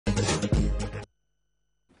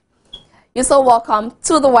You're so welcome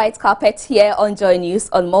to the white carpet here on Joy News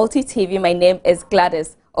on Multi TV. My name is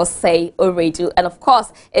Gladys Osei Oredu, and of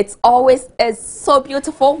course, it's always so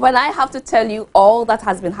beautiful when I have to tell you all that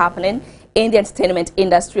has been happening in the entertainment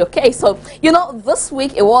industry. Okay, so you know, this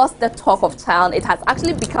week it was the talk of town. It has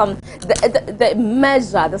actually become the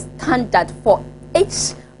measure, the standard for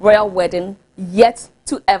each royal wedding yet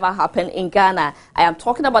to ever happen in Ghana. I am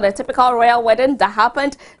talking about a typical royal wedding that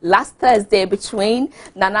happened last Thursday between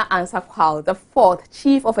Nana Ansah Kwao, the fourth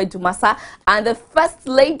chief of Edumasa, and the first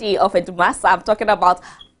lady of Edumasa. I'm talking about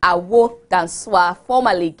Awo Danswa,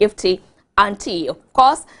 formerly Gify auntie. Of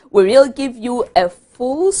course, we will give you a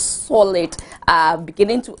full, solid,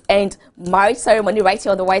 beginning to end marriage ceremony right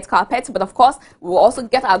here on the white carpet. But of course, we will also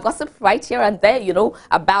get our gossip right here and there, you know,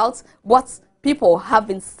 about what people have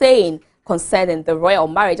been saying concerning the royal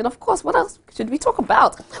marriage. And of course, what else should we talk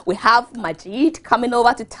about? We have Majid coming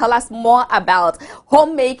over to tell us more about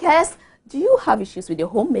homemakers. Do you have issues with your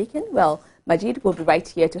homemaking? Well, Majid will be right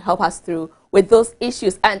here to help us through with those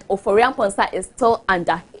issues. And Oforiamponsa is still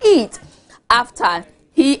under heat after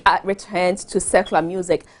he returned to secular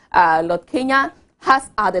music. Lord Kenya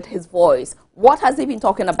has added his voice. What has he been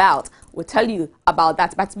talking about? We'll tell you about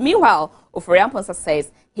that. But meanwhile, Oforiamponsa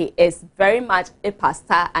says he is very much a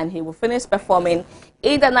pastor, and he will finish performing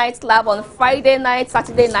in the nightclub on Friday night,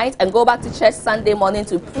 Saturday night, and go back to church Sunday morning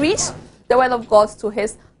to preach the word of God to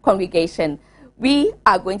his congregation. We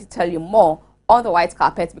are going to tell you more on the white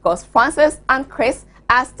carpet because Francis and Chris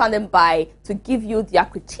are standing by to give you their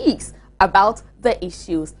critiques about the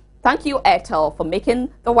issues. Thank you, Airtel, for making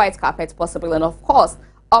the white carpet possible, and of course,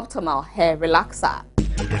 Optimal Hair Relaxer.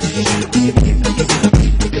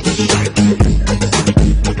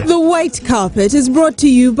 The white carpet is brought to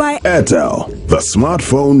you by Airtel, the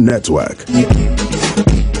smartphone network.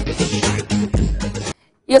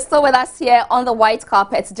 You're still with us here on the white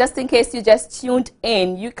carpet. Just in case you just tuned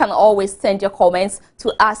in, you can always send your comments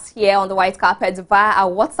to us here on the white carpet via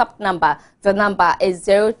our WhatsApp number. The number is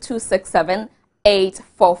 0267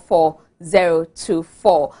 844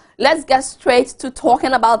 024. Let's get straight to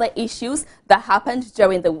talking about the issues that happened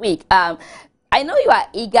during the week. I know you are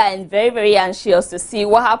eager and very, very anxious to see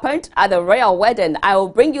what happened at the royal wedding. I will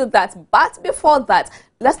bring you that. But before that,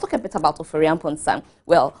 let's talk a bit about Oforiamponsa.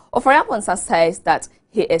 Well, Oforiamponsa says that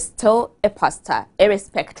he is still a pastor,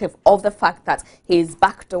 irrespective of the fact that he is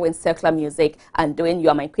back doing secular music and doing You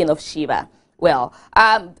Are My Queen of Sheba. Well,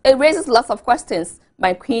 it raises lots of questions.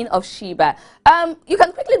 My Queen of Sheba. You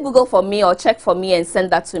can quickly Google for me or check for me and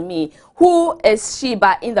send that to me. Who is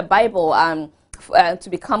Sheba in the Bible to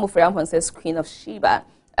become Oforiamponsa's Queen of Sheba?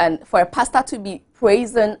 And for a pastor to be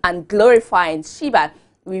praising and glorifying Sheba,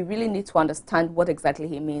 we really need to understand what exactly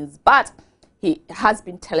he means. But he has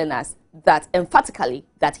been telling us that emphatically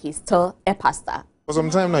that he's still a pastor. For some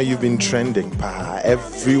time now, you've been trending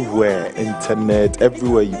everywhere, internet,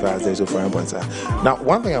 everywhere you pass, there's Oforiamponsa. Now,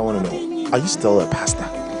 one thing I want to know, are you still a pastor?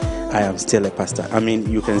 I am still a pastor. I mean,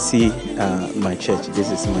 you can see my church. This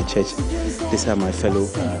is my church. These are my fellow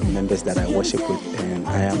members that I worship with, and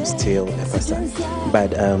I am still a pastor.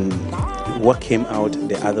 But what came out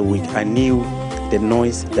the other week, I knew the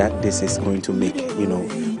noise that this is going to make, you know,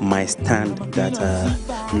 my stand that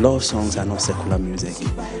love songs are not secular music.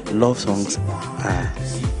 Love songs are,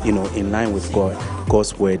 you know, in line with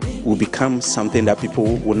God's word, will become something that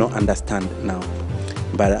people will not understand now.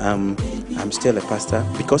 But I'm still a pastor.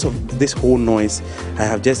 Because of this whole noise, I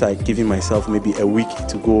have just given myself maybe a week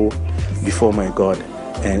to go before my God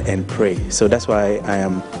and pray. So that's why I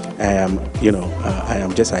am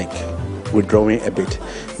just like withdrawing a bit.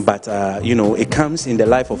 But you know, it comes in the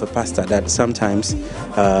life of a pastor that sometimes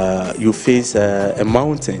you face a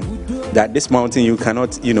mountain, that this mountain you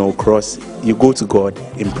cannot, you know, cross. You go to God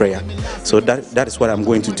in prayer. So that is what I'm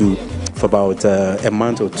going to do for about a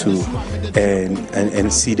month or two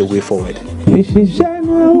and see the way forward.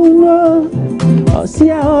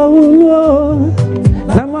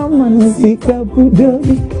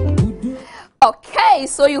 Okay,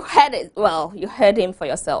 so you heard it. Well, you heard him for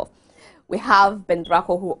yourself. We have Ben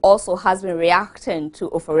Draco, who also has been reacting to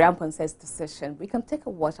Oforiamponsa's decision. We can take a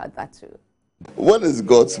watch at that too. What is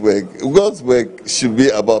God's work? God's work should be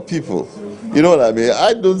about people. You know what I mean?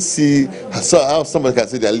 I don't see how somebody can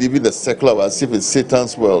say they're leaving the secular world as if it's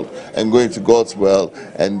Satan's world and going to God's world.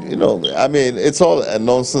 And, you know, I mean, it's all a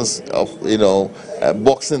nonsense of, you know,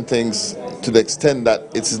 boxing things to the extent that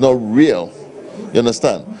it is not real. You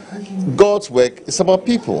understand? God's work is about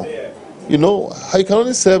people. You know, you can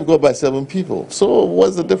only serve God by serving people. So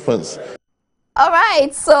what's the difference? All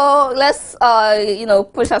right, so let's, you know,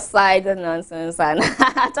 push aside the nonsense and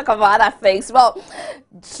talk about other things. Well,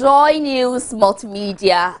 Joy News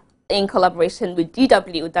Multimedia in collaboration with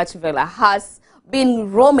DW, Dutch Villa, has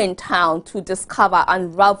been roaming town to discover,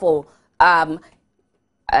 unravel, I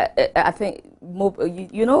think,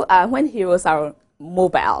 when heroes are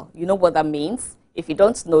mobile, you know what that means? If you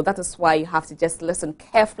don't know, that is why you have to just listen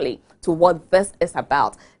carefully to what this is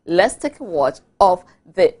about. Let's take a watch of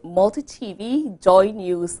the multi-TV, Joy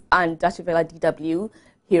News, and Dutch Villa DW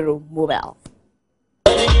Hero Mobile.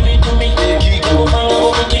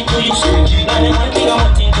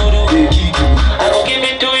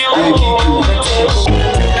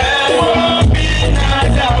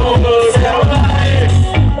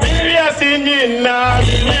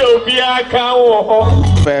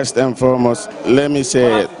 First and foremost, let me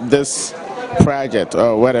say this project,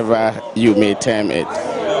 or whatever you may term it,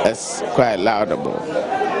 is quite laudable.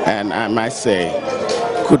 And I might say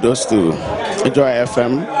kudos to Joy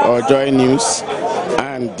FM or Joy News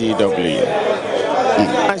and DW.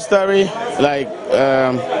 My story, like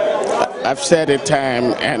I've said it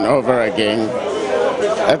time and over again,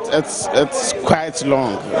 it's quite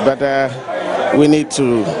long, but we need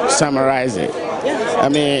to summarize it. I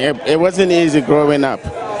mean, it wasn't easy growing up.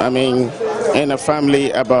 I mean, in a family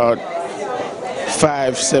about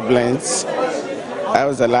 5 siblings. I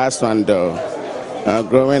was the last one though.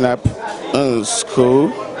 Growing up in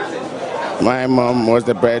school, my mom was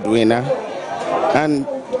the breadwinner and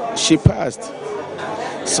she passed.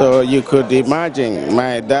 So you could imagine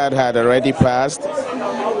my dad had already passed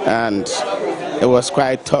and it was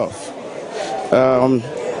quite tough.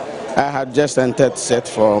 I had just entered set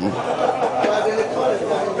form.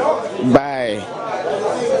 By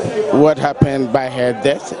what happened by her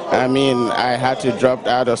death, I mean, I had to drop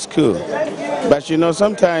out of school. But you know,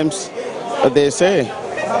 sometimes they say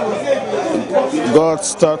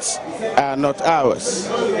God's thoughts are not ours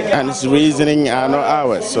and his reasoning are not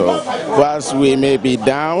ours. So whilst we may be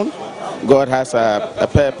down, God has a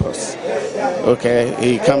purpose. Okay,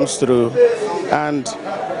 he comes through. And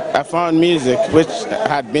I found music which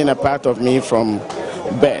had been a part of me from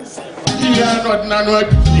birth.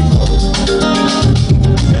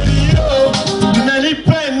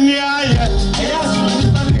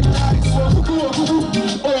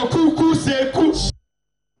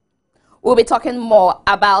 We'll be talking more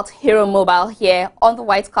about Hero Mobile here on the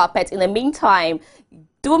white carpet. In the meantime,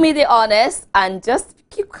 do me the honors and just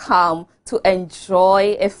keep calm to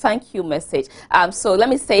enjoy a thank you message. So let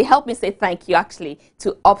me say, help me say thank you actually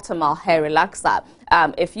to Optimal Hair Relaxer.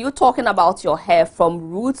 If you're talking about your hair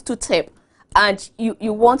from root to tip and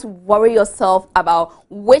you want to worry yourself about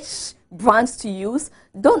which brands to use,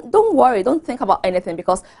 don't worry, don't think about anything,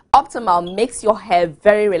 because Optimal makes your hair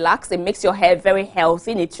very relaxed. It makes your hair very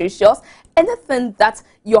healthy, nutritious. Anything that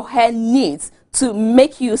your hair needs to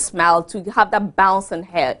make you smile, to have that bouncing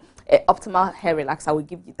hair, Optimal Hair Relaxer will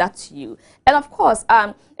give you that to you. And of course,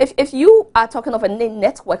 if you are talking of a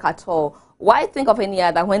network at all, why think of any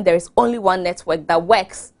other when there is only one network that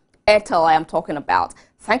works? Airtel I am talking about.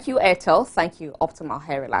 Thank you, Airtel. Thank you, Optimal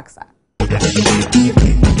Hair Relaxer.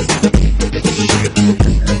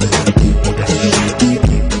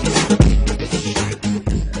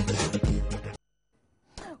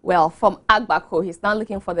 Well, from Agbako, he's now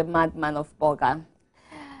looking for the madman of Bolga.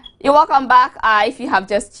 You're welcome back. If you have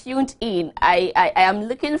just tuned in, I am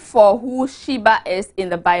looking for who Sheba is in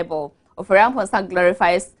the Bible. Oferiamponsa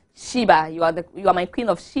glorifies Sheba. You are my queen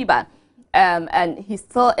of Sheba. And he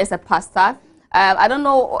still is a pastor. I don't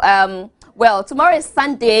know. Well, tomorrow is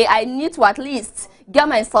Sunday. I need to at least get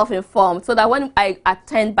myself informed so that when I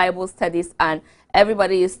attend Bible studies and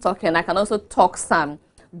everybody is talking, I can also talk some.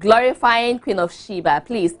 Glorifying Queen of Sheba.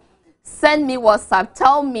 Please send me WhatsApp.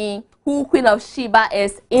 Tell me who Queen of Sheba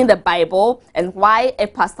is in the Bible and why a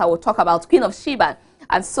pastor will talk about Queen of Sheba.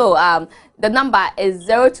 And so the number is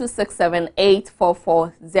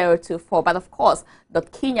 0267844024. But of course,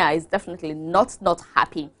 Kenya is definitely not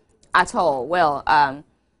happy at all. Well,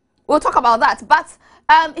 we'll talk about that. But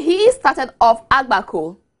he started off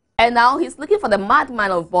Agbako, and now he's looking for the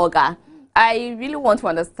madman of Bolga. I really want to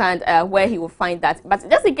understand where he will find that. But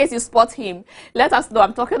just in case you spot him, let us know.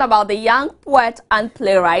 I'm talking about the young poet and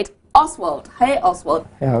playwright, Oswald. Hey, Oswald.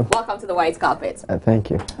 Yeah. Welcome to the white carpet.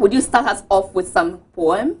 Thank you. Would you start us off with some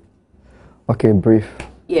poem? Okay, brief.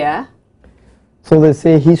 Yeah. So they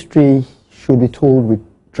say history should be told with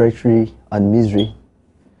treachery and misery.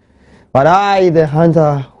 But I, the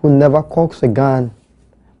hunter who never cocks a gun,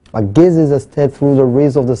 but gazes a step through the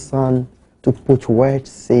rays of the sun to put words,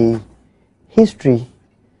 say, history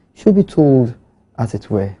should be told as it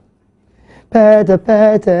were. Pete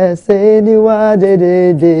pete seniwa de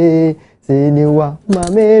de de seniwa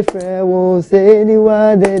mame frewo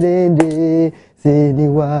seniwa de de de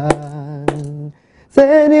seniwa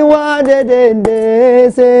Seniwa de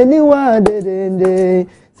dende, seniwa de dende,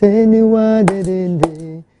 seniwa de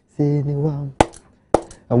dende, seniwa.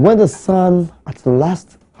 And when the sun at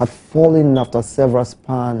last had fallen after several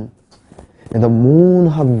span, and the moon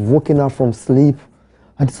had woken up from sleep,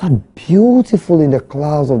 and sat beautiful in the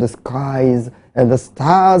clouds of the skies, and the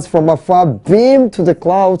stars from afar beamed to the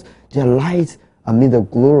clouds their light amid the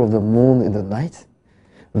glow of the moon in the night,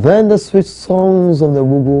 then the sweet songs of the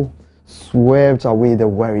bugle swept away the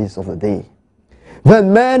worries of the day.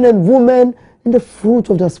 Then men and women in the fruit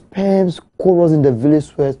of their sperms chorus in the village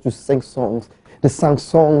squares to sing songs. They sang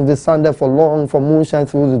songs, they sang there for long, from moonshine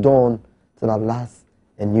through the dawn, till at last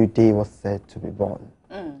a new day was said to be born.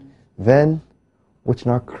 Then, which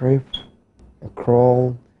now creep and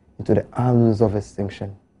crawl into the arms of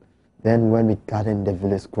extinction. Then when we garden the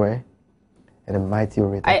village square, and a mighty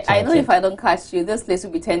orator I know if I don't catch you, this place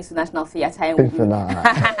will be turned to National Theatre.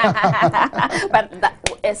 But that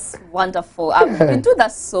is wonderful. You do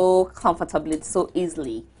that so comfortably, so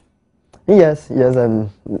easily. Yes,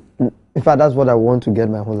 and in fact, that's what I want to get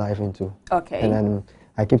my whole life into. Okay. And then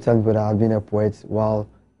I keep telling people that I've been a poet while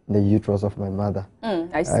in the uterus of my mother.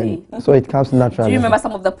 I see. So it comes naturally. Do you remember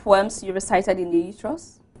some of the poems you recited in the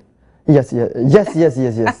uterus? Yes.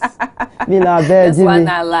 Nina, this one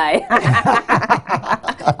I lie.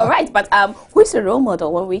 All right, but who is a role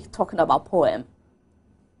model when we're talking about poem?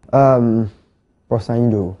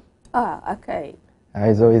 Rosaindo. Ah, okay.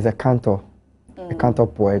 So he's a cantor. A cantor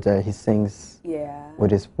poet. He sings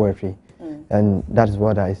with his poetry. And that is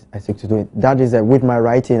what I seek to do. That is with my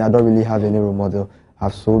writing, I don't really have any role model. I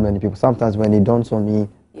have so many people. Sometimes when it dawns on me,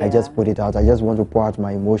 I just put it out. I just want to pour out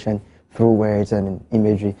my emotion through words and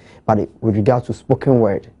imagery. But with regard to spoken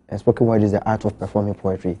word, and spoken word is the art of performing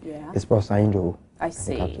poetry. It's Rosaindo. I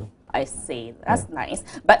see. That's nice.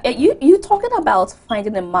 But you talking about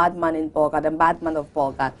finding a madman in Bolga, the madman of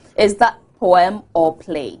Bolga. Is that poem or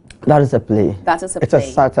play? That is a play. That is a play. It's a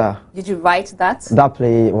satire. Did you write that? That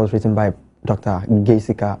play was written by Dr.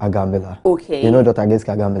 Jessica Agambila. Okay. You know Dr.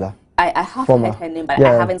 Jessica Agambila? I have heard her name, but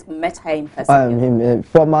I haven't met her in person.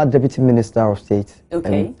 Former Deputy Minister of State.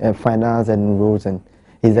 Okay. Finance and Roads, and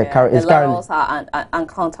he's the laurels are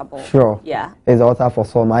uncountable. Sure. Yeah. He's the author for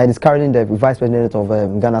Soma, and he's currently the Vice President of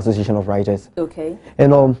Ghana Association of Writers. Okay.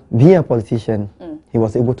 And being a politician, he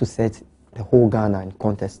was able to set the whole Ghana in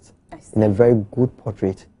context in a very good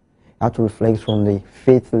portrait. He had to reflect from the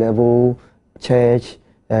faith level, church,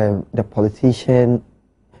 the politician.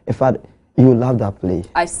 In fact, you love that play.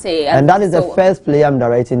 I see. And that is the first play I'm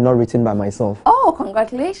directing, not written by myself. Oh,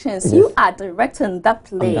 congratulations. Yes. You are directing that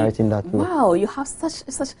play. I'm directing that play. Wow, you have such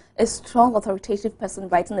a strong, authoritative person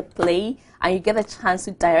writing a play, and you get a chance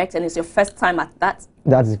to direct, and it's your first time at that.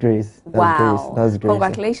 That's great. Wow. That's great.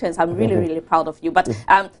 Congratulations. I'm really, really proud of you. But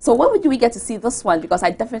so when would we get to see this one? Because I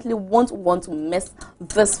definitely won't want to miss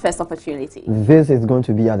this first opportunity. This is going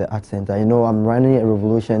to be at the Art Center. You know, I'm running a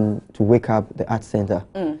revolution to wake up the Art Center.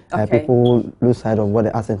 Okay. People lose sight of what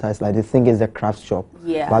the Art Center is like. They think it's a craft shop.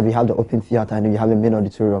 Yeah. But we have the open theater and we have a main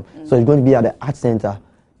auditorium. So it's going to be at the Art Center,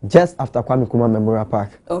 just after Kwame Nkrumah Memorial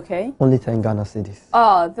Park. Okay. Only 10 Ghana cedis.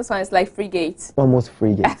 Oh, this one is like free gate. Almost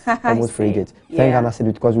free gate. Almost free gate. 10 Ghana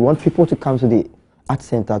cedis, because we want people to come to the Art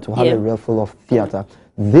Center to have a real feel of theater.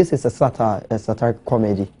 This is a satire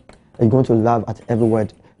comedy. You're going to laugh at every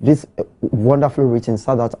word. This wonderfully written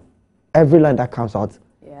so that every line that comes out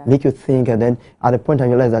make you think, and then at the point I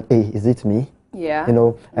realize that, hey, is it me? Yeah. You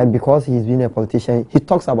know, and because he's been a politician, he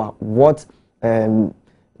talks about what the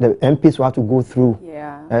MPs will have to go through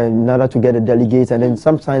in order to get a delegate, and then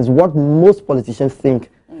sometimes what most politicians think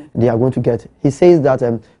they are going to get. He says that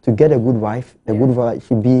to get a good wife, good wife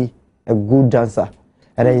should be a good dancer.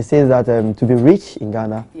 And then he says that to be rich in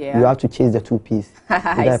Ghana, you have to chase the two P's,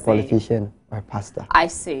 either a politician or a pastor. I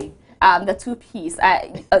see. The two P's,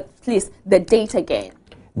 please, the date again.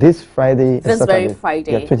 This Friday, this very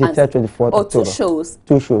Friday, 23rd, 24th October. 2 shows.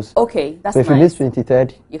 2 shows. Okay, that's nice. So if you miss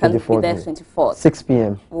 23rd, you can be there 24th. 6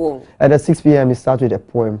 p.m. Whoa. And at 6 p.m. we start with a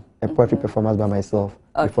poem, a poetry performance by myself.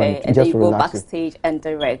 Okay, and then you go backstage and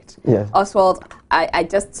direct. Yes. Oswald, I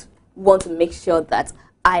just want to make sure that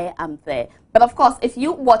I am there. But of course, if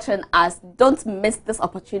you're watching us, don't miss this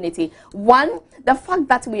opportunity. One, the fact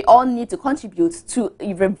that we all need to contribute to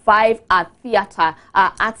revive our theater,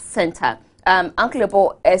 our arts center. Uncle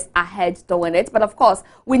Ebo is ahead doing it, but of course,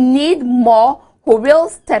 we need more who will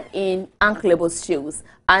step in Uncle Ebo's shoes.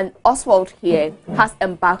 And Oswald here has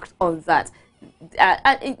embarked on that.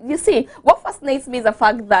 You see, what fascinates me is the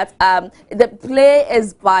fact that the play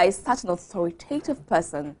is by such an authoritative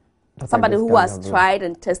person. Somebody who has tried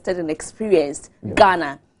and tested and experienced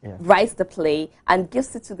Ghana. writes the play and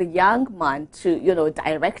gives it to the young man to, you know,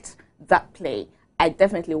 direct that play, I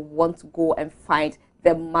definitely want to go and find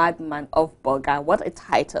The Madman of Boga. What a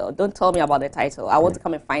title. Don't tell me about the title. I want to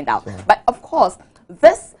come and find out. Sure. But of course,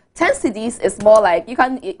 this 10 CDs is more like, you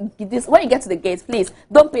can, this, when you get to the gate, please,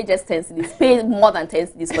 don't pay just 10 CDs. Pay more than 10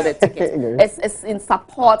 CDs for the ticket. It's in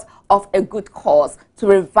support of a good cause to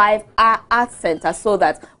revive our art center so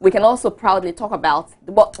that we can also proudly talk about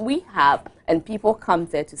what we have and people come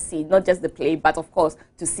there to see, not just the play, but of course,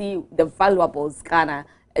 to see the valuables Ghana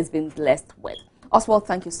has been blessed with. Oswald,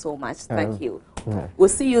 thank you so much. Thank you. We'll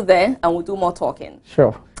see you there and we'll do more talking.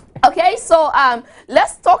 Sure. Okay, so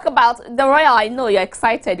let's talk about the Royal. I know you're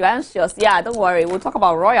excited, you're anxious. Yeah, don't worry, we'll talk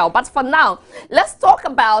about Royal. But for now, let's talk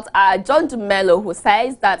about John Dumelo, who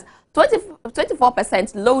says that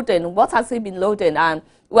 24% loading. What has he been loading? And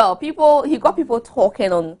well, he got people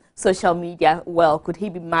talking on social media. Well, could he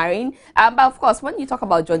be marrying? But of course, when you talk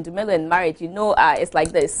about John Dumelo and marriage, you know it's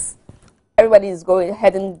like this. Everybody is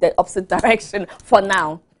heading the opposite direction for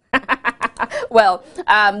now. Well,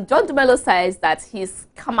 John Dumelo says that he's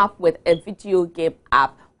come up with a video game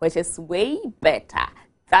app which is way better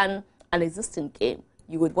than an existing game.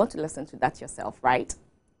 You would want to listen to that yourself, right?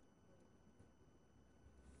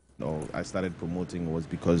 No, I started promoting was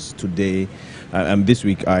because today, this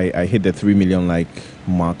week, I hit the 3 million like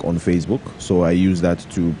mark on Facebook. So I used that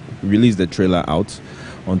to release the trailer out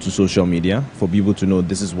onto social media for people to know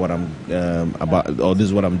this is what I'm about, or this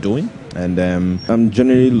is what I'm doing. And I'm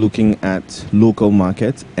generally looking at local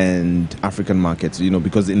markets and African markets, you know,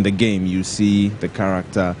 because in the game you see the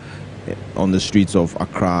character on the streets of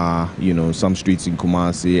Accra, you know, some streets in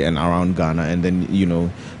Kumasi and around Ghana, and then, you know,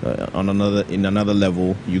 in another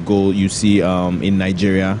level you see in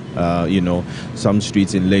Nigeria, you know, some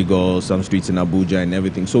streets in Lagos, some streets in Abuja and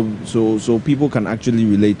everything, so people can actually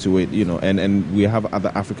relate to it, you know, and we have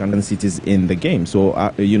other African cities in the game,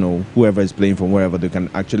 so you know, whoever is playing from wherever, they can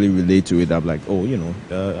actually relate to it. I'm like, oh, you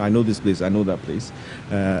know, I know this place, I know that place.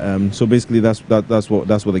 So basically that's what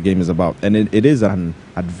the game is about, and it is an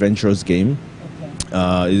adventurous game.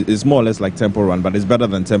 It's more or less like Temple Run, but it's better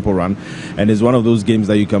than Temple Run, and it's one of those games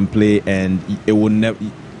that you can play and it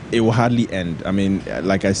will hardly end. I mean,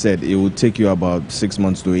 like I said, it will take you about 6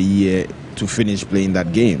 months to a year to finish playing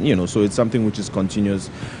that game, you know, so it's something which is continuous.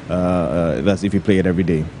 That's if you play it every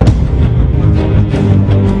day.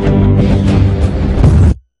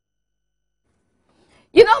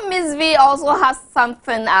 You know, Ms. V also has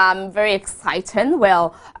something very exciting.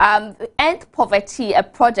 Well, End Poverty, a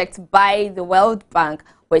project by the World Bank,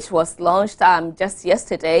 which was launched just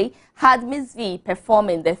yesterday, had Ms. V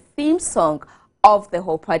performing the theme song of the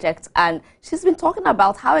whole project. And she's been talking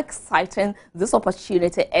about how exciting this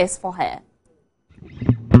opportunity is for her.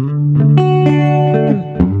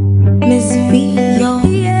 Ms. V, yo.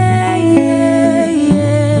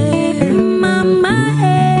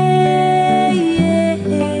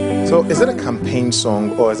 So is it a campaign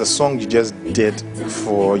song or is it a song you just did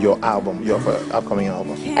for your album, your upcoming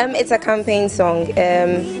album? It's a campaign song.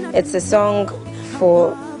 It's a song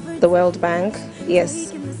for the World Bank,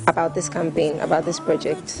 yes, about this campaign, about this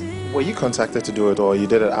project. Were you contacted to do it or you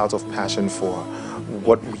did it out of passion for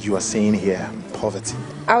what you are saying here, poverty?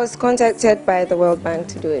 I was contacted by the World Bank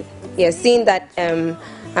to do it. Yes, seeing that I'm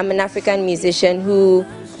an African musician who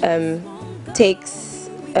takes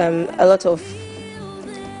a lot of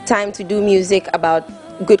time to do music about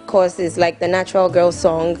good causes like the Natural Girl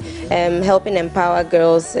song, helping empower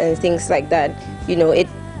girls and things like that. You know, it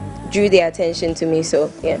drew their attention to me,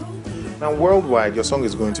 so yeah. Now worldwide, your song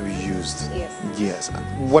is going to be used. Yes. Yes.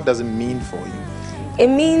 What does it mean for you? It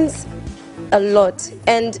means a lot,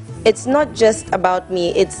 and it's not just about me,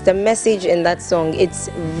 it's the message in that song. It's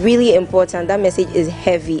really important. That message is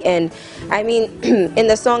heavy, and I mean in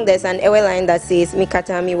the song there's an ewe line that says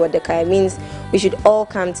Mikatami Wadeka. It means we should all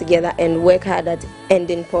come together and work hard at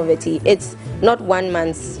ending poverty. It's not one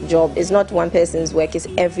man's job, it's not one person's work, it's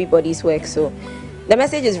everybody's work. So the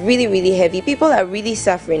message is really, really heavy. People are really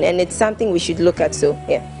suffering, and it's something we should look at. So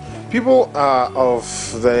yeah. People are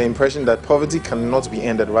of the impression that poverty cannot be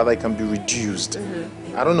ended, rather it can be reduced.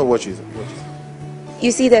 I don't know what you think.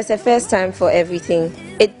 You see, there's a first time for everything.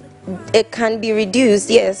 It can be reduced,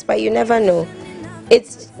 yes, but you never know.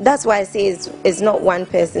 That's why I say it's not one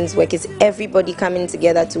person's work, it's everybody coming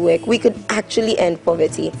together to work. We could actually end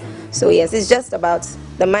poverty. So yes, it's just about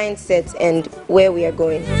the mindset and where we are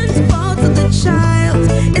going.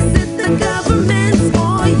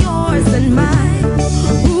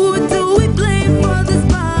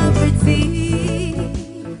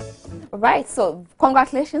 right, so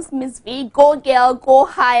congratulations, Miss V. Go girl, go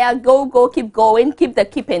higher, go, keep going, keep the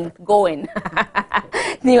keeping going.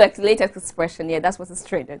 Latest expression, yeah, that's what it's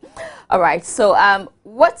traded. All right, so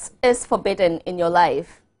what is forbidden in your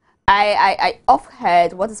life? I often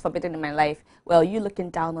heard what is forbidden in my life. Well, you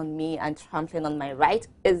looking down on me and trampling on my right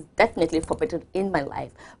is definitely forbidden in my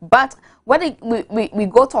life. But when we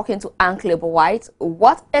go talking to Uncle White,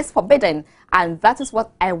 what is forbidden? And that is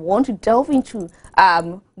what I want to delve into.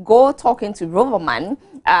 Go talking to Roverman,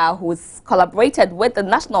 who's collaborated with the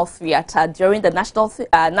National Theatre during the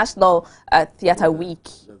National Theatre Week.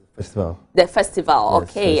 Festival. The festival,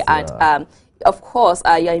 yes, okay. Festival. And of course,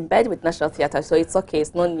 you're in bed with National Theatre, so it's okay.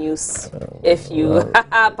 It's no news if you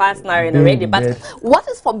pass now already. But what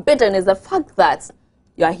is forbidden is the fact that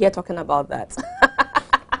you are here talking about that.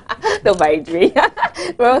 No, my dream.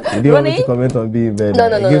 Well, you don't want me to comment on being in bed. No,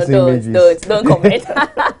 don't comment.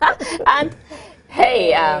 And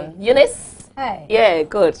hey, Eunice. Hi. Yeah,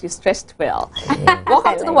 good. You stretched well. Yeah.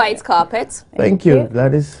 Welcome to the white carpet. Thank you,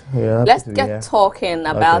 Gladys. Yeah, let's get talking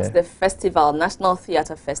about the festival, National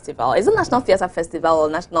Theatre Festival. Is it National Theatre Festival or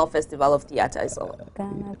National Festival of Theatre?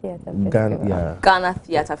 Ghana Theatre Festival. Ghana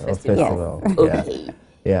Theatre Festival. Yes. Okay.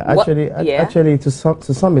 Yeah, actually, to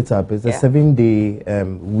sum it up, it's a 7-day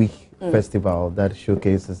week festival that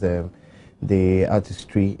showcases the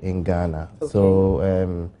artistry in Ghana. Okay. So,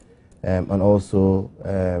 and also.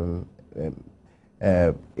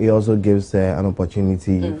 It also gives an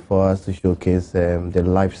opportunity for us to showcase the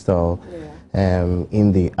lifestyle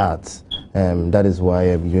in the arts. That is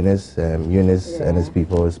why Eunice and his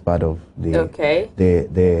people is part of the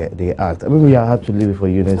art. I mean, we have to leave it for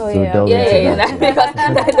Eunice to delve into that. Because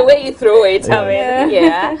the way you threw it, I mean,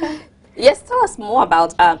 Yes, tell us more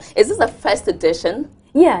about, is this the first edition?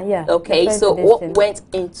 Yeah. Okay, so what went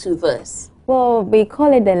into this? Well, we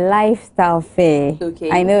call it the lifestyle fair.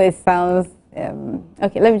 Okay. I know it sounds,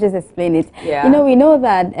 okay, let me just explain it. Yeah. You know, we know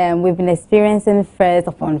that we've been experiencing fairs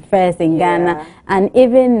upon fairs in Ghana, and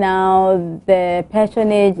even now the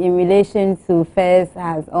patronage in relation to fairs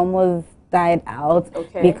has almost died out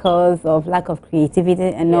because of lack of creativity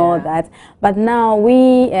and all that. But now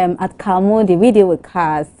we at Kalmoudi, we deal with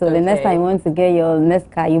cars. So the next time you want to get your next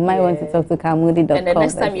car, you might want to talk to Kalmoudi.com. And the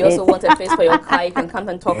next time you also want a face for your car, you can come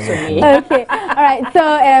and talk to me. Okay. All right. So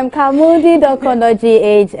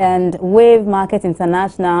Kalmoudi.com.gh and Wave Market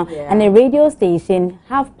International and a radio station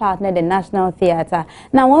have partnered the National Theatre.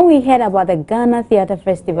 Now, when we heard about the Ghana Theatre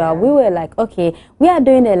Festival, we were like, okay, we are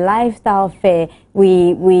doing a lifestyle fair.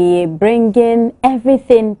 We bring in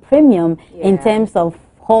everything premium in terms of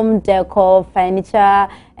home decor, furniture,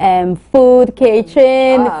 food,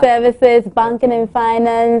 catering, services, banking and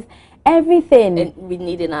finance, everything we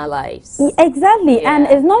need in our lives. Exactly. And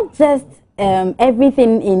it's not just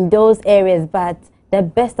everything in those areas, but the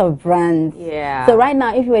best of brands. Yeah. So right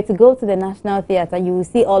now, if you were to go to the National Theatre, you will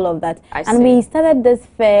see all of that. And we started this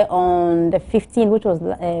fair on the 15th, which was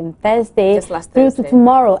Thursday, through to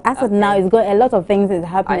tomorrow. As of now, it's got a lot of things is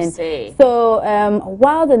happening. I see. So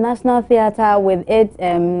while the National Theatre with its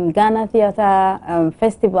Ghana Theatre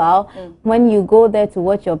Festival, when you go there to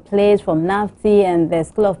watch your plays from NAFTI and the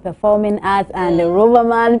School of Performing Arts and the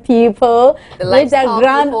Roverman people, the lifestyle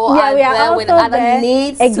people, we are also with other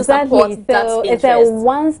needs to support that interest. It's a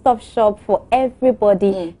one-stop shop for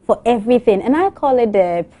everybody, for everything. And I call it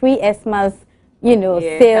the pre-Xmas, you know,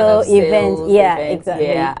 sale event. Yeah, exactly.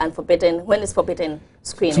 Yeah, and forbidden. When is forbidden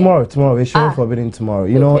screening? Tomorrow. We're showing forbidden tomorrow.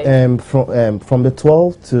 You know, from the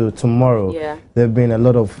 12th to tomorrow, there have been a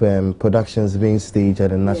lot of productions being staged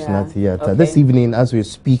at the National Theatre. This evening, as we're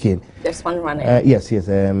speaking, there's one running. Yes.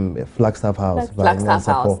 Flagstaff House. Flagstaff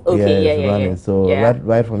House. Running. So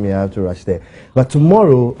right from here, I have to rush there. But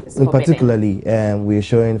tomorrow, particularly, we're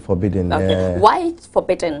showing forbidden. Why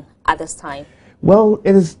forbidden at this time? Well,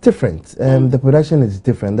 it is different. The production is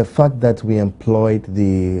different. The fact that we employed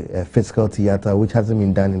the physical theater, which hasn't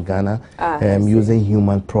been done in Ghana, using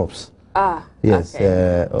human props. Yes.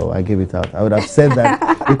 I gave it out. I would have said that.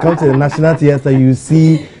 You come to the National Theatre, you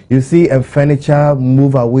see furniture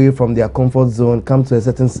move away from their comfort zone, come to a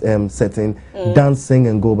certain setting, dance, sing,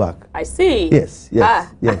 and go back. I see. Yes. He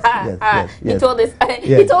told this.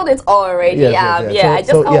 He told it already. I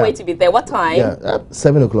just can't wait to be there. What time?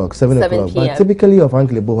 7 o'clock. 7 o'clock. But typically of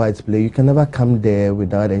Uncle White's play, you can never come there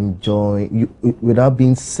without without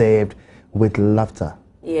being served with laughter.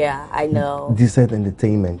 Yeah, I know. Decent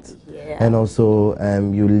entertainment. Yeah. And also,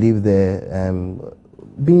 you live there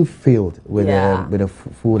being filled with a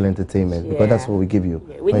full entertainment because that's what we give you.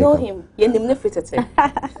 We know him. You're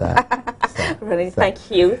Really,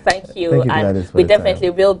 thank you. Thank you, And Gladys, we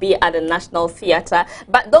definitely will be at the National Theatre.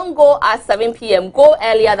 But don't go at 7 p.m. Go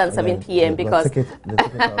earlier than 7 p.m. because... Go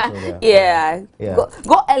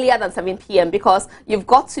earlier than 7 p.m. because you've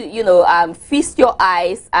got to, you know, feast your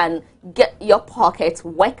eyes and get your pockets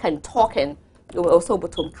wet and talking. You will also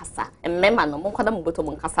bottom kasa. And remember, no more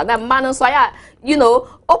bottom kasa. That man, so you know,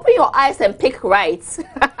 open your eyes and pick right.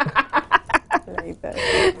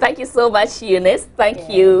 Thank you so much, Eunice. Thank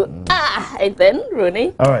you. And then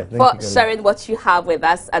Rooney, for sharing what you have with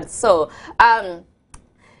us. And so,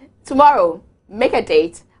 tomorrow, make a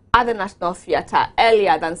date at the National Theatre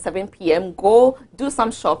earlier than 7 p.m. Go do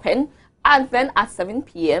some shopping. And then at 7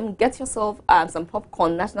 p.m., get yourself some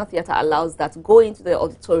popcorn. National Theatre allows that. Go into the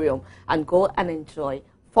auditorium and go and enjoy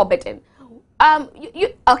Forbidden.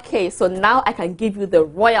 Okay, so now I can give you the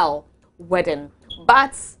royal wedding.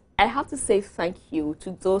 But I have to say thank you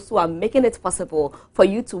to those who are making it possible for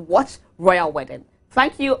you to watch Royal Wedding.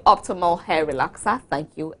 Thank you, Optimal Hair Relaxer.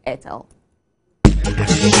 Thank you, Airtel.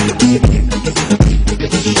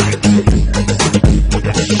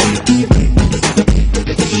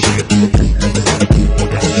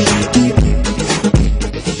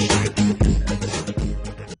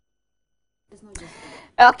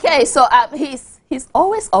 Okay, so he's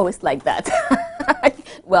always like that.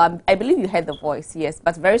 Well, I believe you heard the voice, yes,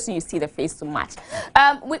 but very soon you see the face to match.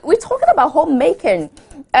 We're talking about homemaking.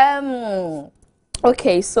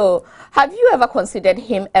 Okay, so have you ever considered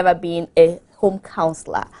him ever being a home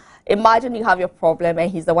counselor? Imagine you have your problem and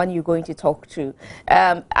he's the one you're going to talk to.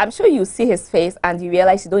 I'm sure you see his face and you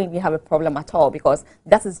realize you don't even have a problem at all because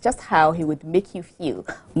that is just how he would make you feel.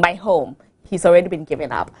 My home, he's already been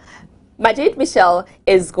given up. Majid Michel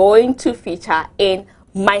is going to feature in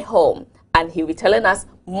My Home, and he'll be telling us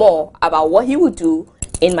more about what he will do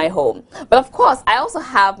in My Home. But of course, I also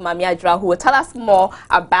have Mami Adra who will tell us more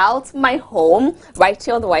about My Home right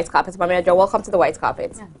here on the white carpet. Mami Adra, welcome to the white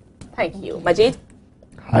carpet. Yeah. Thank you. Majid?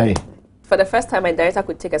 Hi. For the first time, my director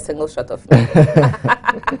could take a single shot of me.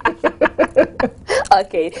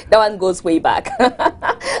 Okay, that one goes way back. All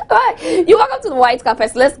right, you're welcome to the white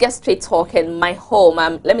carpet. Let's get straight talking. My Home.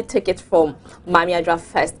 Let me take it from Mami Adra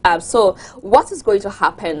first. So, what is going to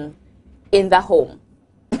happen in the home?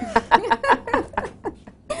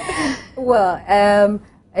 Well,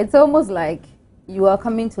 it's almost like you are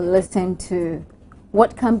coming to listen to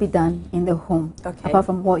what can be done in the home, apart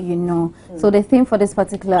from what you know. So the theme for this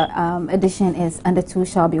particular edition is, and the two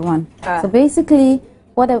shall be one. So basically,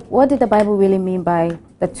 what did the Bible really mean by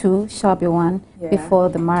the two shall be one before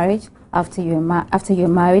the marriage, after you're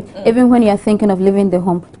married? Even when you're thinking of leaving the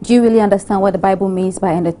home, do you really understand what the Bible means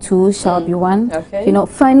by and the two shall be one? You know,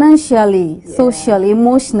 financially, socially,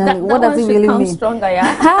 emotionally, what does it really mean? Stronger,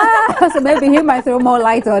 yeah? So maybe he might throw more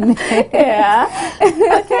light on it.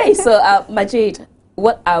 Yeah. Okay, so Majid,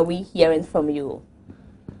 what are we hearing from you?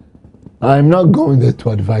 I'm not going there to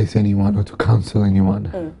advise anyone or to counsel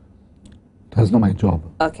anyone. That's not my job.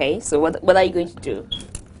 Okay, so what are you going to do?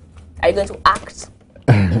 Are you going to act?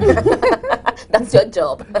 That's your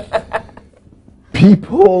job.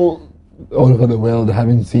 People all over the world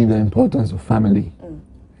haven't seen the importance of family.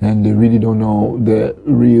 And they really don't know the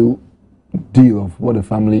real deal of what a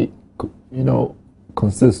family, you know,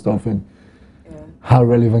 consists of and how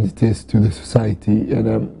relevant it is to the society.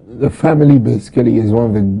 And the family basically is one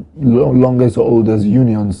of the longest or oldest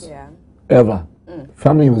unions ever.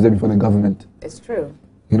 Family was there before the government. It's true.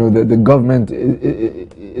 You know, the government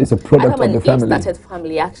is a product of the family. Started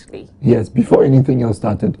family, actually. Yes, before anything else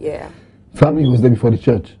started. Yeah. Family was there before the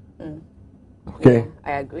church. Okay? Yeah,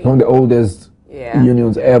 I agree. One of the oldest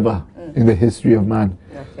unions ever in the history of man.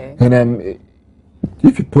 Okay. And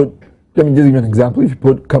if you put, let me just give you an example. If you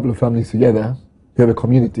put a couple of families together, you have a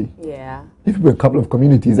community. Yeah. If you put a couple of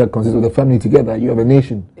communities that consist of the family together, you have a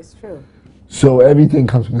nation. It's true. So everything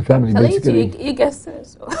comes from the family, basically. You guess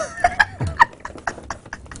so.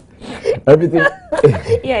 Everything.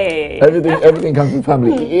 Everything comes from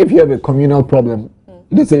family. If you have a communal problem,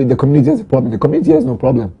 let's say the community has a problem. The community has no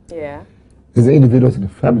problem. Yeah. It's the individuals in the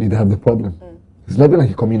family that have the problem. It's nothing like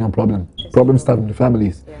a communal problem. Problems start in the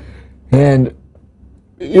families. Yeah. And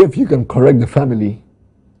if you can correct the family,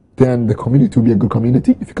 then the community will be a good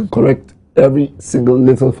community. If you can correct every single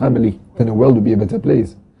little family, then the world will be a better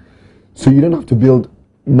place. So you don't have to build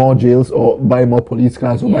more jails or buy more police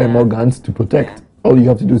cars or buy more guns to protect. All you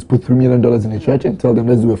have to do is put $3 million in a church and tell them,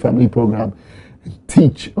 let's do a family program and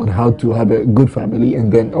teach on how to have a good family,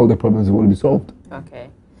 and then all the problems will be solved. Okay.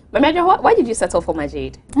 But Majid, why did you settle for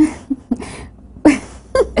Majid?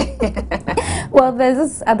 Well, there's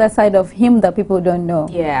this other side of him that people don't know.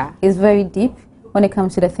 Yeah. He's very deep. when it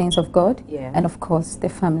comes to the things of God, yeah, and of course the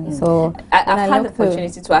family. So I've had the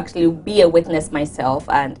opportunity to actually be a witness myself,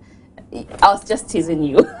 and I was just teasing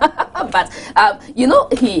you, but you know,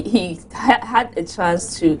 he had a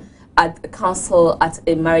chance to counsel at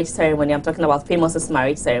a marriage ceremony. I'm talking about Famous's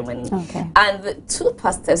marriage ceremony. Okay. And the two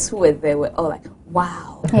pastors who were there were all like,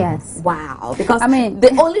 wow. Yes. Wow. Because I mean, they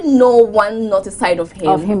only know one naughty side of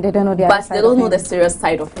him. They don't know the but other side they don't of know him. the serious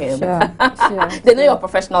side of him. Sure. They know your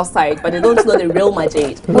professional side, but they don't know the real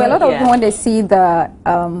Majid. Well, a lot of them, when they see the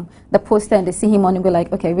poster and they see him on it, be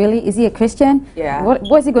like, okay, really? Is he a Christian? Yeah.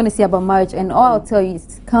 What is he going to say about marriage? And all I'll tell you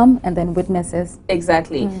is come and then witnesses.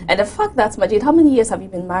 Exactly. And the fact that, Majid, how many years have you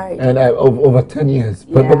been married? And over 10 years.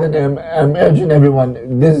 But then I'm urging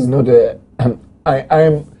everyone, this is not a...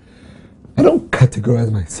 I don't categorize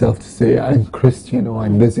myself to say I'm Christian or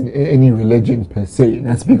I'm this in any religion per se. And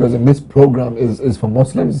that's because this program is for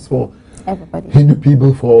Muslims, it's for everybody, Hindu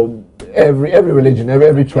people, for every religion,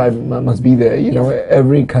 every tribe must be there. You know,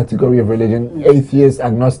 every category of religion, atheists,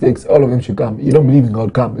 agnostics, all of them should come. You don't believe in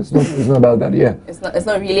God, come. It's not about that. Yeah. It's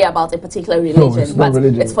not really about a particular religion, no, it's not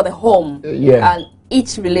religion. It's for the home. Yeah. And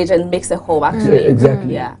each religion makes a home, actually. Yeah,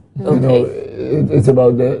 exactly. Yeah. You know, it's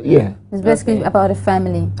about the It's basically about the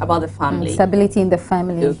family. About the family. Stability in the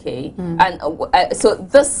family. Okay. And so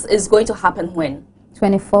this is going to happen when?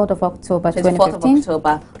 24th of October, 24th of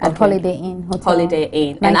October. At Holiday Inn Hotel. Holiday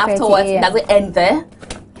Inn. And afterwards, does it end there?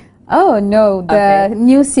 Oh, no. The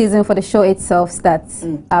new season for the show itself starts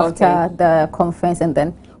after the conference, and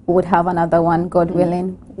then we would have another one, God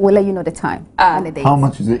willing. We'll let you know the time and the date. How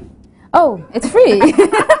much is it? Oh, it's free.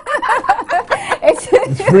 It's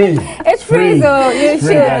free. It's free, so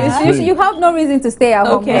you have no reason to stay at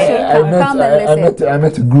home. You should come and listen. I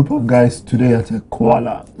met a group of guys today at a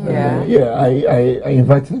Kuala. I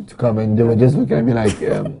invited them to come, and they were just looking at me like,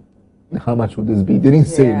 how much would this be? They didn't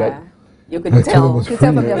say, but you could tell. It was free,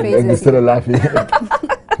 and they started laughing.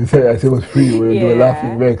 I said it was free. They were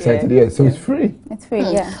laughing, very excited. So it's free. It's free,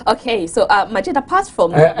 yeah. Okay, so Majid, apart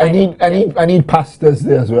from I need pastors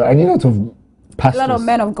there as well. I need lots of pastors. A lot of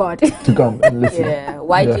men of God to come and listen.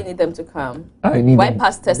 Why do you need them to come? I need Why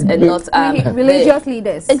pastors and not religious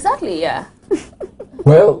leaders? Exactly, yeah.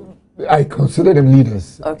 Well, I consider them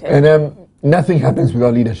leaders. Okay. And nothing happens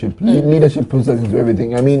without leadership. Leadership puts us into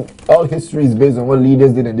everything. I mean, all history is based on what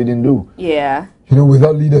leaders did and didn't do. Yeah. You know,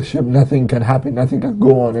 without leadership, nothing can happen, nothing can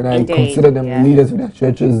go on. And I consider them leaders of their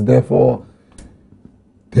churches. Therefore,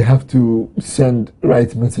 they have to send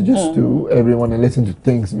right messages to everyone and listen to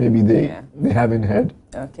things maybe they haven't heard.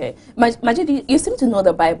 Okay. Majid, you seem to know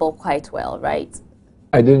the Bible quite well, right?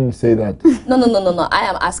 I didn't say that. No. I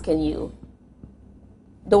am asking you.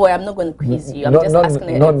 Don't worry, I'm not going to quiz you. I'm just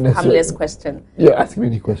asking a harmless question. Yeah, ask me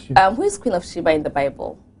any question. Who is Queen of Sheba in the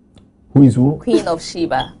Bible? Who is who? Queen of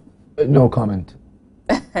Sheba. No comment.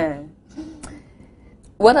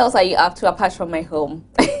 What else are you up to apart from my home?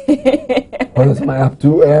 What else am I up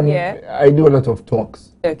to? I do a lot of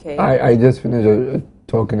talks. Okay. I just finished a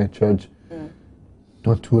talk in a church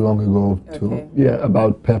not too long ago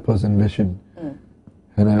about purpose and vision.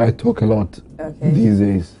 And I talk a lot these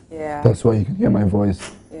days. Yeah. That's why you can hear my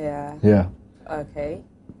voice. Yeah. Yeah. Okay.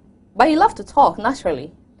 But you love to talk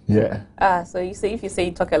naturally. Yeah. So you say if you say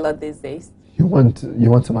you talk a lot these days. You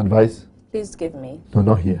want some advice? Please give me. No,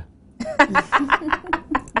 not here.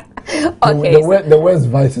 Okay. The worst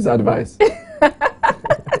advice is advice.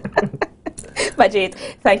 Majid,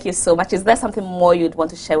 thank you so much. Is there something more you'd want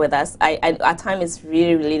to share with us? Our time is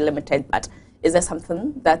really, really limited, but is there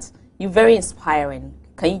something that you're very inspiring?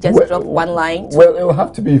 Can you just drop one line? Well, it will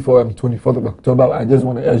have to be for 24th of October. I just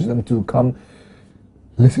want to urge them to come,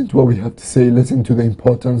 listen to what we have to say, listen to the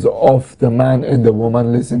importance of the man and the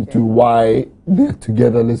woman, listen to why they're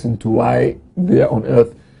together, listen to why they're on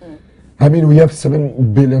earth. I mean, we have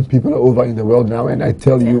 7 billion people over in the world now, and I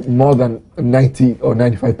tell you, more than 90 or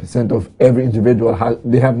 95% of every individual,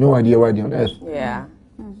 they have no idea why they're on earth. Yeah.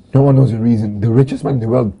 No one knows the reason. The richest man in the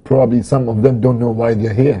world, probably some of them don't know why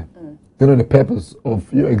they're here. They know the purpose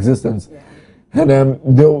of your existence. And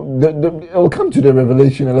they'll come to the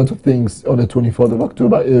revelation a lot of things on the 24th of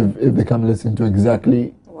October if they come listen to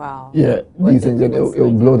exactly these things, and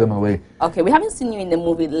it'll blow them away. Okay, we haven't seen you in the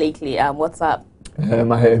movie lately. What's up?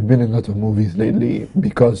 I have been in a lot of movies lately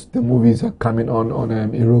because the movies are coming on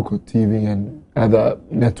Iroko TV and other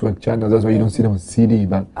network channels. That's why you don't see them on CD.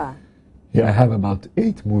 But I have about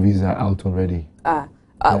 8 movies out already.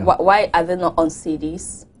 Why are they not on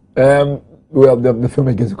CDs? Well, the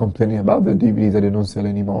filmmakers are complaining about the DVDs that they don't sell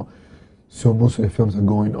anymore. So most of the films are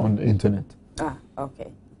going on the internet.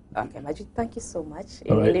 Okay. Okay, Majid, thank you so much.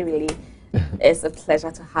 All right. Really, really is a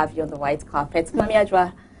pleasure to have you on the white carpet. Mami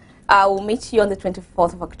Ajwa, I will meet you on the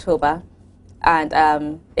 24th of October.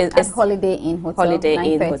 And it's Holiday Inn Hotel. Holiday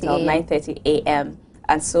Inn Hotel, 9:30 a.m.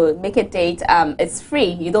 And so make a date. It's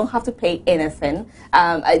free. You don't have to pay anything.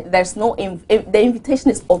 There's no the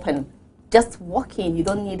invitation is open. Just walk in. You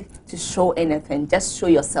don't need to show anything. Just show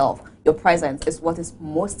yourself. Your presence is what is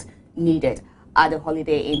most needed at the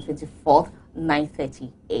Holiday Inn 24th,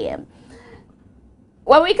 9:30 a.m.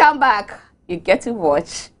 When we come back, you get to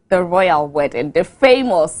watch the royal wedding, the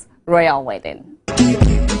famous royal wedding.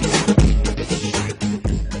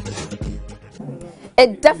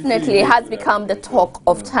 It definitely has become the talk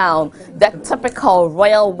of town. The typical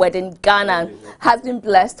royal wedding Ghana has been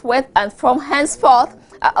blessed with, and from henceforth,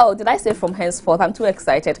 oh, did I say from henceforth? I'm too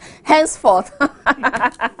excited. Henceforth,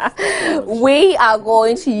 we are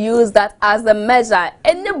going to use that as a measure.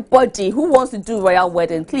 Anybody who wants to do royal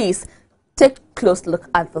wedding, please take a close look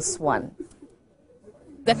at this one.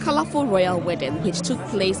 The colorful royal wedding, which took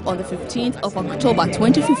place on the 15th of October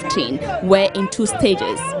 2015, were in two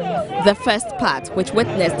stages. The first part, which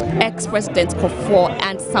witnessed ex-President Kwao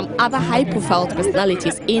and some other high-profile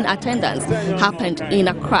personalities in attendance, happened in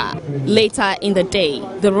Accra. Later in the day,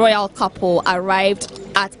 the royal couple arrived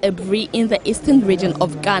at Ebri in the eastern region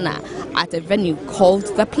of Ghana at a venue called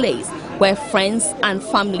The Place, where friends and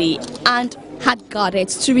family and had gathered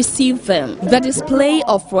to receive them. The display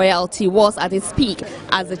of royalty was at its peak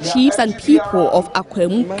as the chiefs and people of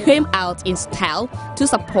Akwemu came out in style to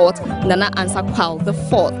support Nana Ansah Kwao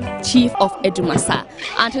IV, Chief of Edumasa,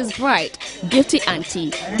 and his bride, Gifty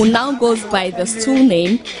Auntie, who now goes by the stool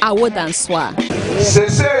name Awodanswa.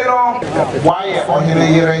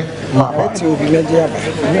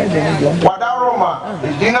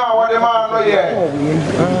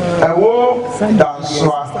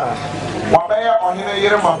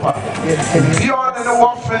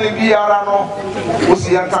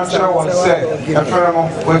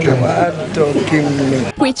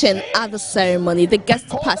 Preaching at the ceremony, the guest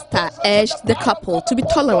pastor urged the couple to be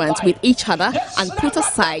tolerant with each other and put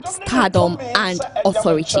aside stardom and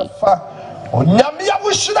authority.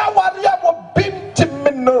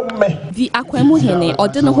 The Akwemu Hene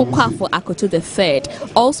Odenoho Kwafo Akoto III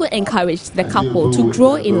also encouraged the couple to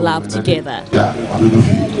grow in love together.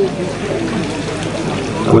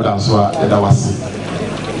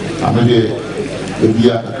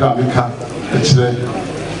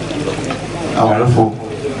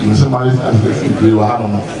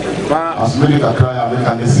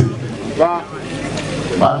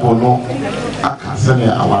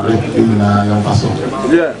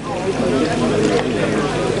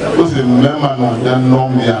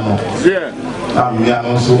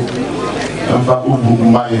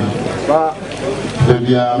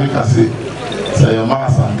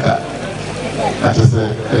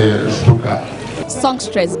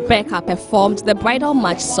 Songstress Becca performed the bridal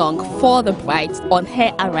match song for the bride on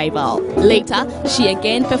her arrival. Later, she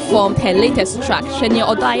again performed her latest track, Shenye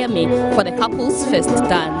Odayame, for the couple's first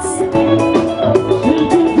dance.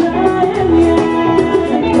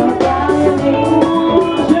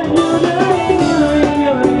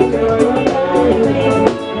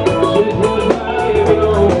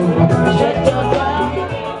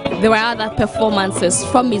 There were other performances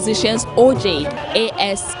from musicians OJ,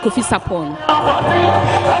 A.S. Kofi Sapon,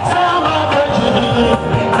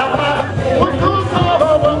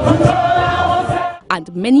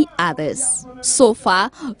 and many others. So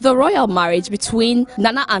far, the royal marriage between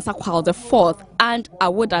Nana Ansah Kwao IV and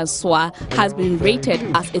Awodanswa has been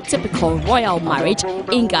rated as a typical royal marriage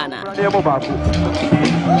in Ghana.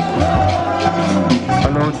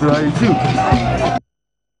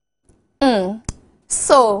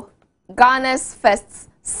 So, Ghana's first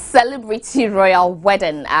celebrity royal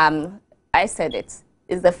wedding, I said it,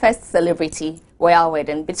 is the first celebrity royal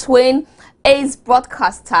wedding between Ace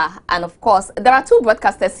broadcaster, and of course, there are two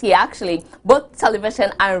broadcasters here actually, both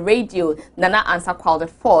television and radio, Nana Ansah Kwao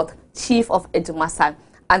IV, Chief of Edumasa,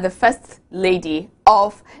 and the First Lady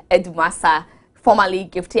of Edumasa, formerly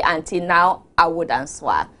Gifty Auntie, now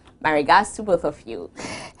Awodanswa. My regards to both of you.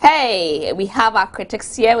 Hey, we have our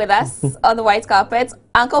critics here with us on the white carpet.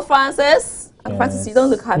 Uncle Francis. Uncle Francis, you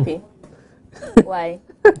don't look happy. Why?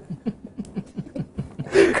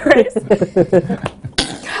 Chris.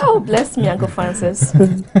 Oh, bless me, Uncle Francis.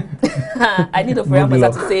 I need a prayer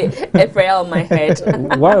to say a prayer on my head.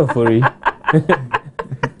 Why Ofori?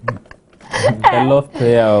 A love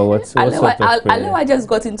prayer or what sort of prayer? I know I just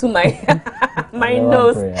got into my my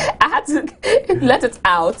nose. Prayer. I had to let it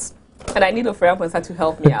out, and I need a prayer person to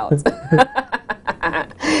help me out.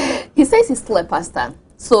 He says he's still a pastor.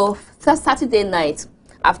 So Saturday night,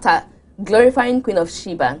 after glorifying Queen of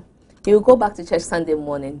Sheba, he will go back to church Sunday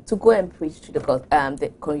morning to go and preach to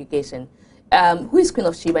the congregation. Who is Queen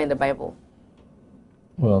of Sheba in the Bible?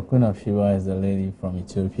 Well, Queen of Sheba is the lady from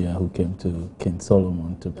Ethiopia who came to King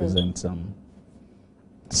Solomon to present some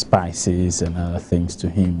spices and other things to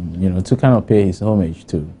him, you know, to kind of pay his homage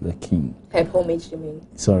to the king. Her homage, you mean?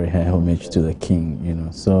 Sorry, her homage to the king, you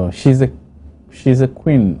know. So she's a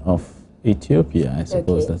queen of Ethiopia, I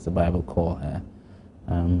suppose that's the Bible call her.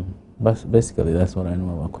 But basically, that's what I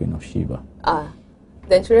know about Queen of Sheba.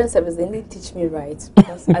 The children's service, they didn't teach me right,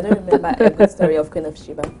 because I don't remember a good story of Queen of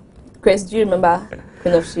Sheba. Chris, do you remember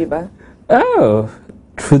Queen of Sheba? Oh,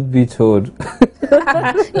 truth be told.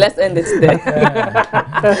 Let's end it there.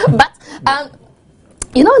 But,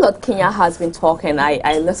 you know, Lord Kenya has been talking.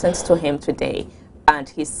 I listened to him today, and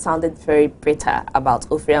he sounded very bitter about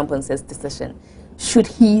Ofiriamponse's decision. Should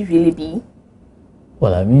he really be?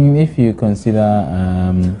 Well, I mean, if you consider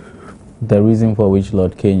the reason for which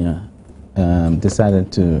Lord Kenya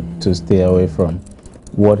decided to stay away from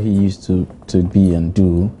what he used to be and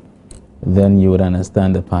do, then you would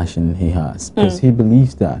understand the passion he has. Because he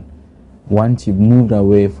believes that once you've moved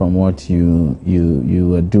away from what you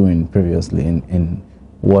were doing previously in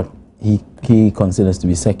what he considers to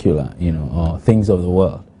be secular, you know, or things of the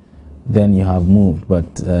world, then you have moved.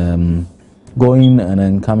 But going and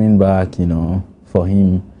then coming back, you know, for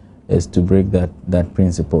him is to break that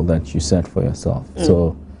principle that you set for yourself.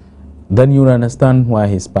 So then you will understand why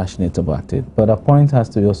he's passionate about it. But a point has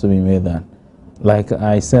to also be made that, like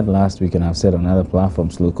I said last week and I've said on other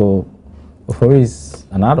platforms, look, before he's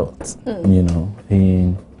an adult, you know,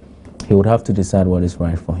 he would have to decide what is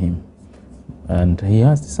right for him. And he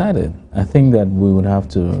has decided. I think that we would have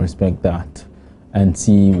to respect that and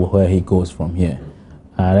see where he goes from here.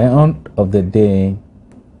 At the end of the day,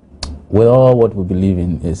 with all what we believe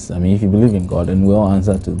in is, I mean, if you believe in God, and we all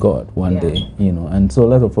answer to God one day, you know, and so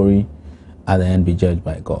let Ofori at the end be judged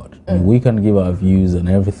by God. And we can give our views and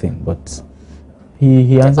everything, but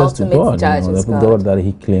he answers to God, you know, the God that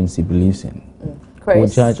he claims he believes in. Will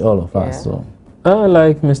judge all of us. So,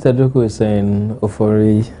 like Mr. Duku is saying,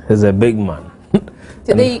 Ofori is a big man.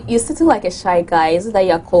 Today, you're sitting like a shy guy. Is it that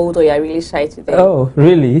you're cold or you're really shy today? Oh,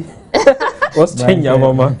 really? What's changing,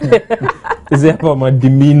 Mama? Is it about my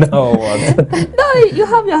demeanor or what? No, you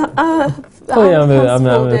have your I'm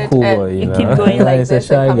a cool boy, you know. Keep going like this. It's a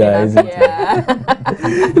shy guy, isn't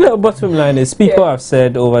it? You know, bottom line is, people have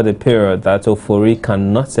said over the period that Ofori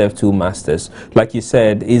cannot serve two masters. Like you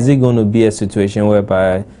said, is it going to be a situation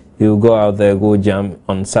whereby he'll go out there, go jam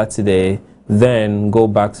on Saturday, then go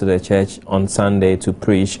back to the church on Sunday to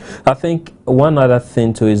preach? I think one other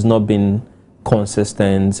thing too is not being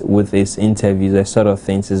consistent with his interviews, the sort of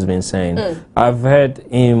things he's been saying. I've heard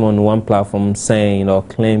him on one platform saying or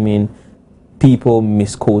claiming people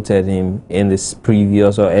misquoted him in this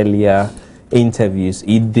previous or earlier interviews.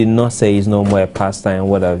 He did not say he's no more a pastor and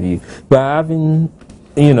what have you. But having,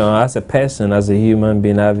 you know, as a person, as a human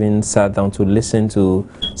being, having sat down to listen to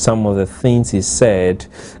some of the things he said,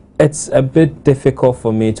 it's a bit difficult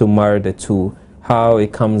for me to marry the two. How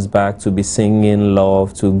it comes back to be singing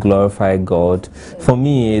love, to glorify God. For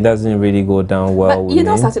me, it doesn't really go down well with you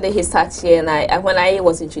know, me. Saturday he sat here, and when I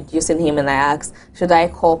was introducing him and I asked, should I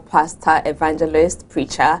call pastor, evangelist,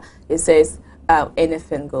 preacher? He says,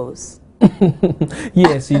 anything goes.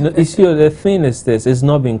 Yes, you know, the thing is this, it's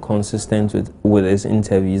not been consistent with his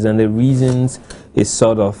interviews, and the reasons is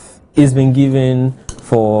sort of, it's been given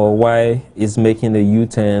for why he's making the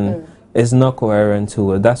U-turn. It's not coherent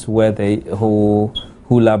to it. That's where the whole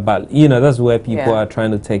hula ball, you know, that's where people are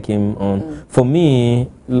trying to take him on. For me,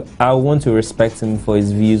 I want to respect him for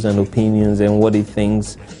his views and opinions and what he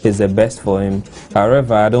thinks is the best for him.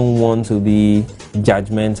 However, I don't want to be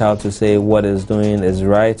judgmental to say what he's doing is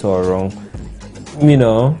right or wrong. You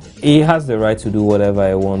know, he has the right to do whatever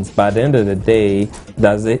he wants, but at the end of the day,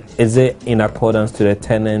 is it in accordance to the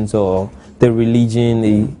tenets or the religion?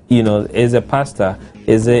 You know, is a pastor,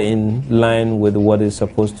 is it in line with what he's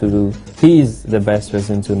supposed to do? He is the best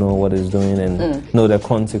person to know what he's doing and know the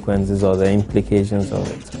consequences or the implications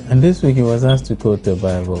of it. And this week he was asked to quote the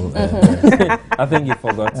Bible. I think he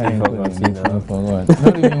forgot. I forgot.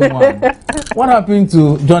 Not even one. What happened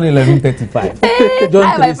to John 11:35?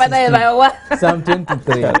 John 3:16. Psalm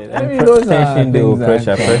 23.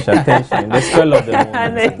 Pressure, tension. The spell of the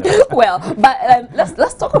moment. Well, but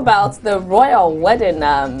let's talk about the royal wedding.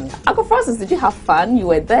 Uncle Francis, did you have fun? You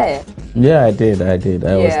were there. Yeah, I did. I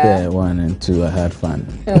was there 1 and 2. I had fun.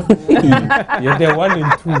 You're there 1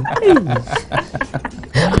 and 2.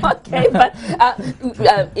 Okay, but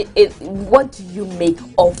what do you make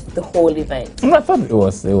of the whole event? I thought it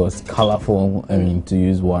was colorful. I mean, to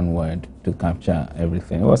use one word, to capture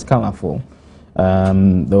everything. It was colorful.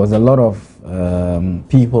 There was a lot of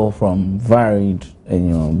people from varied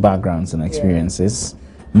backgrounds and experiences.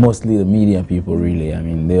 Mostly the media people, really. I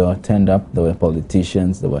mean, they all turned up. There were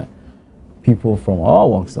politicians. There were people from all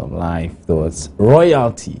walks of life. There was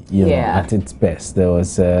royalty, at its best. There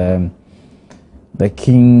was the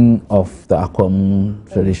king of the Akwamu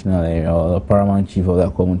traditional area, or the paramount chief of the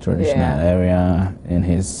Akwamu traditional area, in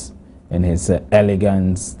his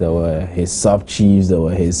elegance. There were his sub-chiefs. There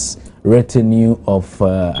were his retinue of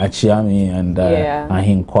Achiami and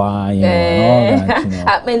Ahinkwa, and all that.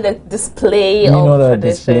 I mean, the display of the tradition.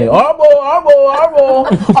 Display. Arbo.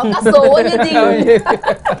 So what do you do?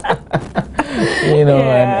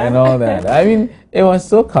 And all that. I mean, it was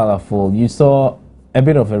so colorful. You saw a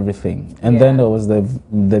bit of everything, and then there was the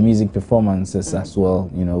music performances as well.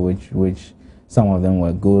 Which some of them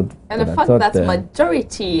were good. And the fact that the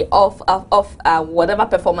majority of whatever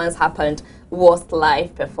performance happened was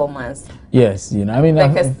live performance. Yes, I mean,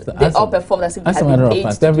 because they all performed as if they had been paid. As a matter of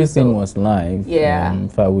fact, everything was live. Yeah. In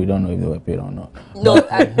fact, we don't know if they were paid or not. No,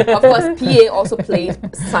 of course, PA also played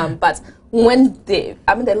some, but when the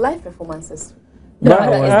live performances. I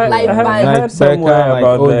heard somewhere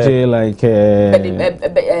about OJ,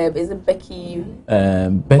 is it Becky?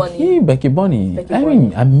 Becky Bunny. I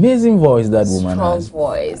mean, amazing voice that woman has. Strong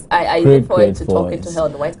voice. I look forward to talking to her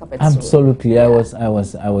on the white carpet. Absolutely, I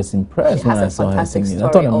was impressed when I saw her singing. I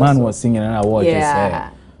thought a man was singing, and I watched his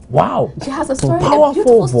hair. Wow, she has a story, a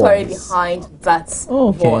beautiful story behind that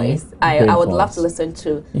voice. I would love to listen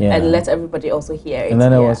to and let everybody also hear it. And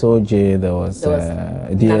then there was OJ, there was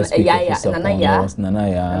DSP, there was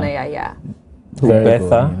Nanaya. Very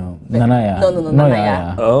Betha? Good, Nanaya. No,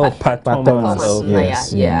 Nanaya. Oh, Pat Thomas.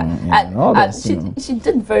 Yes, and she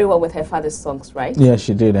did very well with her father's songs, right? Yeah,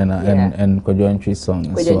 she did, and Kojo song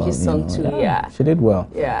as well. Kojo song too, she did well.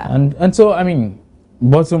 Yeah. And so, I mean,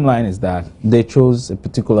 bottom line is that they chose a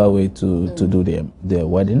particular way to do their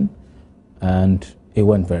wedding, and it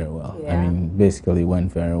went very well. I mean, basically, it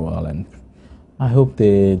went very well, and I hope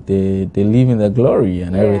they live in the glory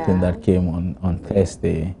and everything that came on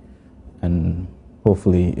Thursday, and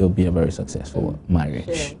hopefully it'll be a very successful marriage.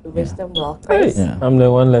 Sure. We wish them well. Hey, I'm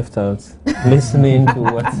the one left out, listening to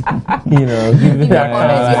what giving you have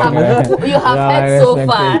heard so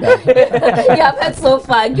far. You have heard so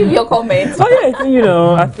far. Give your comments.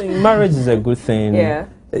 I think marriage is a good thing. Yeah.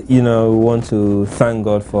 We want to thank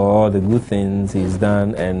God for all the good things He's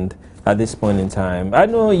done, and at this point in time, I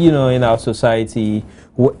know in our society,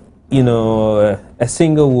 a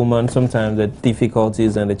single woman, sometimes the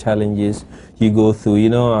difficulties and the challenges you go through,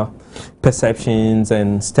 perceptions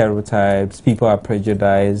and stereotypes, people are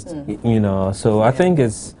prejudiced, so I think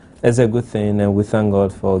it's a good thing, and we thank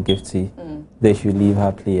God for Gifty. They should live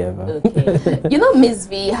happily ever. Okay. Ms.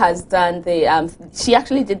 V has done she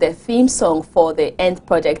actually did the theme song for the End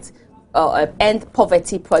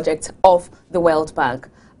Poverty Project of the World Bank,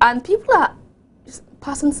 and people are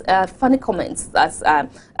passing funny comments that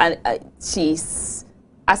she's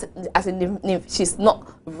she's not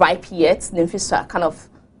ripe yet. Nymphisa kind of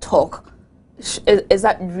talk. Does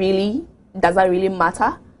that really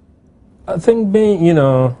matter? I think being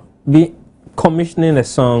commissioning a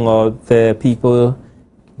song, or the people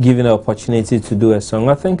given the opportunity to do a song,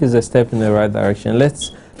 I think is a step in the right direction.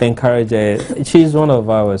 Let's encourage her. She's one of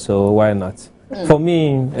ours, so why not? For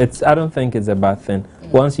me, I don't think it's a bad thing.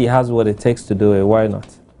 Once she has what it takes to do it, why not?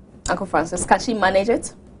 Uncle Francis, can she manage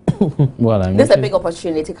it? Well, I mean, this is a big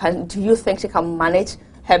opportunity. Do you think she can manage?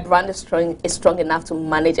 Her brand is strong enough to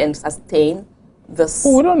manage and sustain this?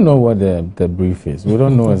 We don't know what the brief is. We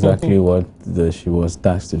don't know exactly what she was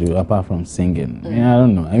tasked to do, apart from singing. I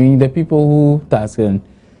don't know. I mean, the people who tasked her,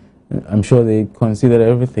 I'm sure they considered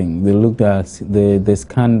everything. They looked at, they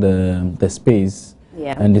scanned the space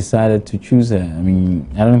and decided to choose her. I mean,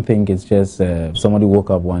 I don't think it's just somebody woke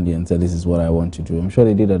up one day and said, this is what I want to do. I'm sure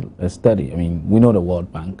they did a study. I mean, we know the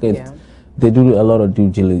World Bank. They do a lot of due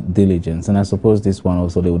diligence, and I suppose this one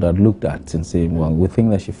also they would have looked at and say, well, we think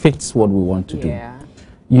that she fits what we want to do.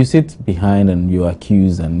 You sit behind and you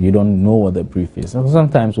accuse and you don't know what the brief is. So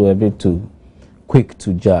sometimes we're a bit too quick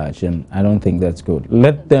to judge, and I don't think that's good.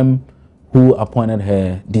 Let them who appointed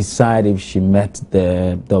her decide if she met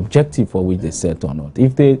the objective for which they set or not.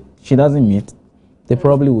 If she doesn't meet, they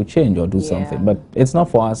probably will change or do something. But it's not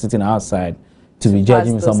for us sitting outside to be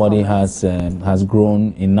judging if somebody has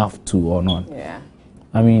grown enough to or not.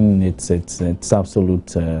 I mean, it's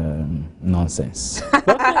absolute nonsense.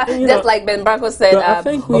 Just like Ben Branco said, I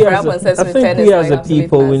think we as a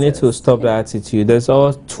people, we need to stop the attitude. There's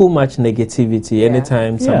all too much negativity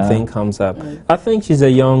anytime something comes up. I think she's a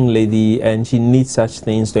young lady and she needs such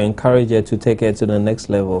things to encourage her to take her to the next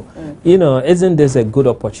level. You know, isn't this a good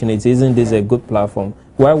opportunity? Isn't this a good platform?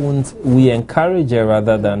 Why wouldn't we encourage her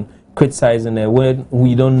rather than criticizing her when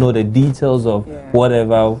we don't know the details of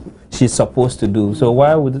whatever she's supposed to do? So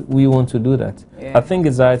why would we want to do that? I think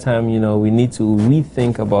it's our time, you know, we need to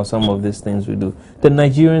rethink about some of these things we do. The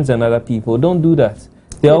Nigerians and other people don't do that.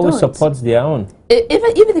 They always support their own.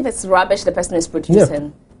 Even if it's rubbish the person is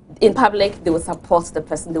producing, in public they will support the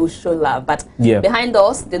person, they will show love. But behind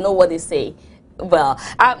us, they know what they say. Well,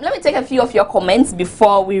 let me take a few of your comments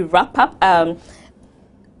before we wrap up.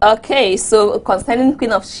 Okay, so concerning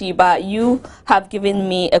Queen of Sheba, you have given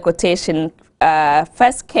me a quotation, 1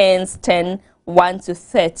 Kings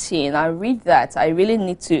 10:1-13. I'll read that. I really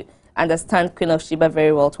need to understand Queen of Sheba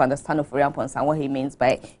very well to understand Oforiampons and what he means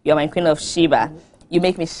by "You're my Queen of Sheba." You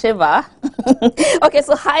make me shiver. Okay,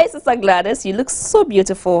 so hi, Sister Gladys. You look so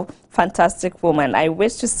beautiful, fantastic woman. I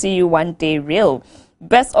wish to see you one day real.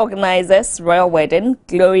 Best organizers, royal wedding,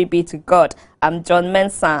 glory be to God. I'm John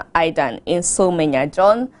Mensah Aidan in Somenya.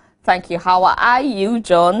 John, thank you. How are you,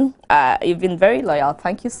 John? You've been very loyal.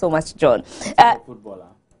 Thank you so much, John. Footballer.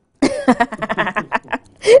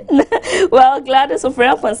 Well, Gladys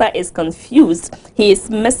Oforiamponsah is confused. He is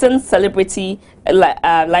missing celebrity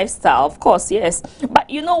lifestyle, of course, yes. But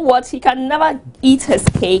you know what? He can never eat his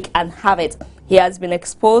cake and have it. He has been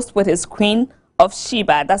exposed with his Queen of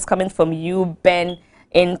Sheba. That's coming from you, Ben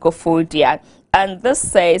in Kofodia. And this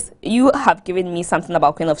says, you have given me something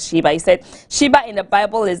about Queen of Sheba. He said, Sheba in the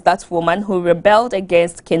Bible is that woman who rebelled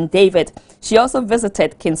against King David. She also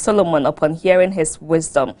visited King Solomon upon hearing his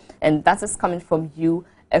wisdom. And that is coming from you,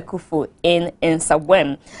 Ekufu in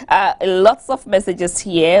Nsawem. Lots of messages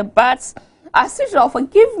here, but as usual,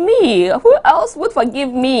 forgive me. Who else would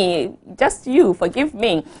forgive me? Just you, forgive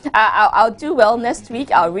me. I'll do well next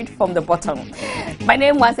week. I'll read from the bottom. My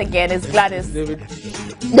name once again is Gladys.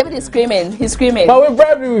 David is screaming. He's screaming. But we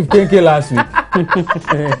bribed you with Kinky last week.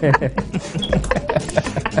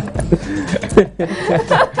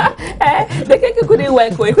 The cake couldn't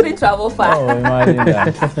work. We couldn't travel far. Oh, imagine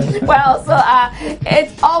that. Well, so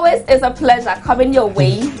it always is a pleasure coming your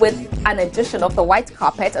way with an edition of the White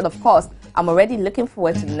Carpet, and of course, I'm already looking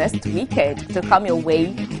forward to next weekend to come your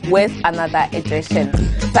way with another edition.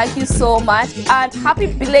 Thank you so much, and happy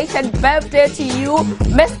belated birthday to you,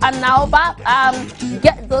 Miss Anauba.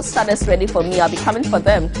 Get those studies ready for me. I'll be coming for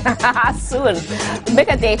them soon. Make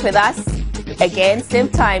a date with us again, same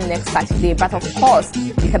time next Saturday. But of course,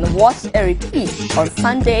 you can watch a repeat on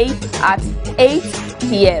Sunday at 8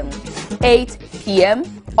 p.m. 8 p.m.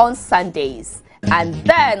 on Sundays. And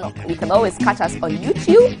then you can always catch us on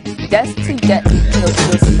YouTube just to get those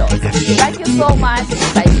shows. Thank you so much.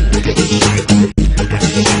 Thank you.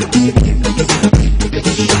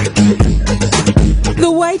 The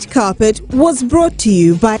White Carpet was brought to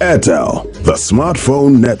you by Airtel, the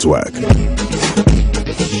smartphone network.